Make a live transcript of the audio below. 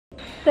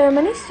There are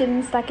many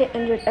students that get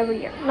injured every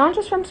year, not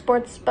just from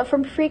sports, but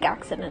from freak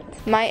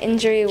accidents. My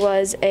injury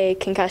was a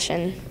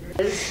concussion.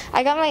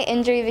 I got my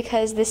injury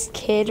because this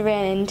kid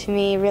ran into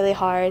me really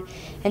hard,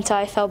 and so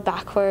I fell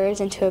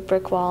backwards into a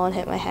brick wall and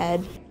hit my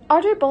head.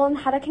 Audrey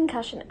Bolin had a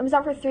concussion and was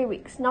out for 3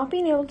 weeks, not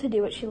being able to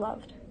do what she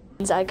loved.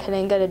 I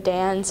couldn't go to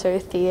dance or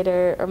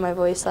theater or my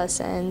voice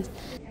lessons.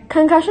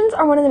 Concussions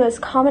are one of the most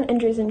common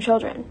injuries in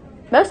children.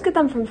 Most get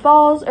them from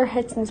falls or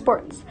hits in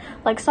sports,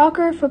 like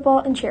soccer, football,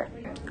 and cheer.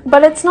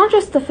 But it's not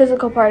just the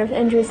physical part of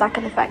injuries that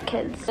can affect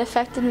kids. It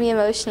affected me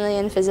emotionally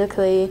and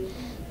physically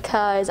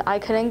because I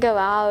couldn't go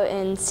out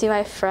and see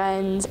my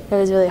friends. It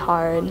was really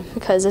hard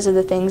because those are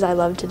the things I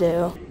love to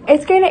do.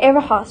 8th grader Ava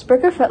Haas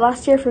broke her foot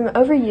last year from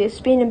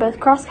overuse being in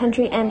both cross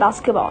country and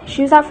basketball.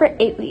 She was out for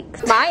 8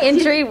 weeks. My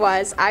injury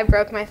was I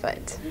broke my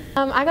foot.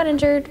 I got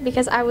injured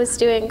because I was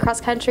doing cross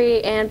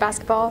country and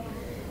basketball,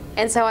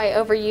 and so I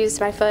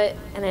overused my foot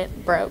and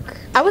it broke.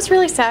 I was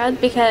really sad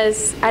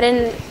because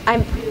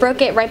I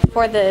broke it right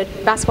before the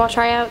basketball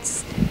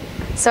tryouts,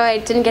 so I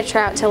didn't get to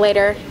try out till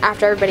later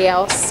after everybody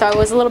else, so I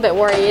was a little bit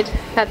worried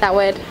that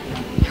would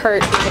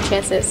hurt my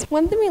chances.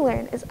 One thing we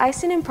learned is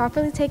icing and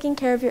properly taking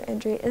care of your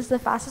injury is the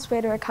fastest way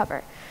to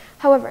recover.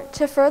 However,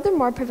 to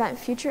furthermore prevent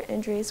future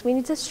injuries, we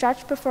need to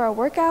stretch before a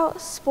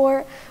workout,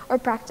 sport, or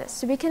practice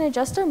so we can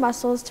adjust our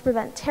muscles to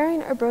prevent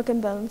tearing or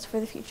broken bones for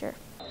the future.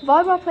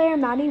 Volleyball player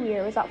Maddie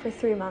Weir was out for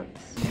 3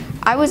 months.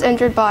 I was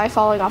injured by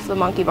falling off the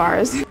monkey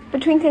bars.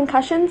 Between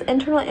concussions,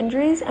 internal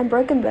injuries, and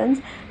broken bones,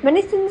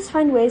 many students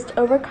find ways to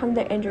overcome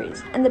their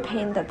injuries and the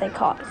pain that they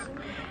cause.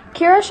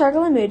 Kyra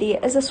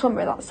Chagarlamudi is a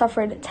swimmer that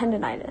suffered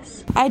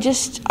tendonitis. I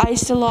just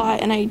iced a lot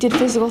and I did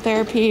physical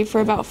therapy for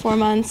about 4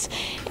 months,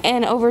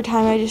 and over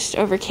time I just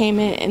overcame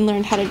it and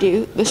learned how to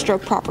do the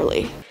stroke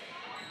properly.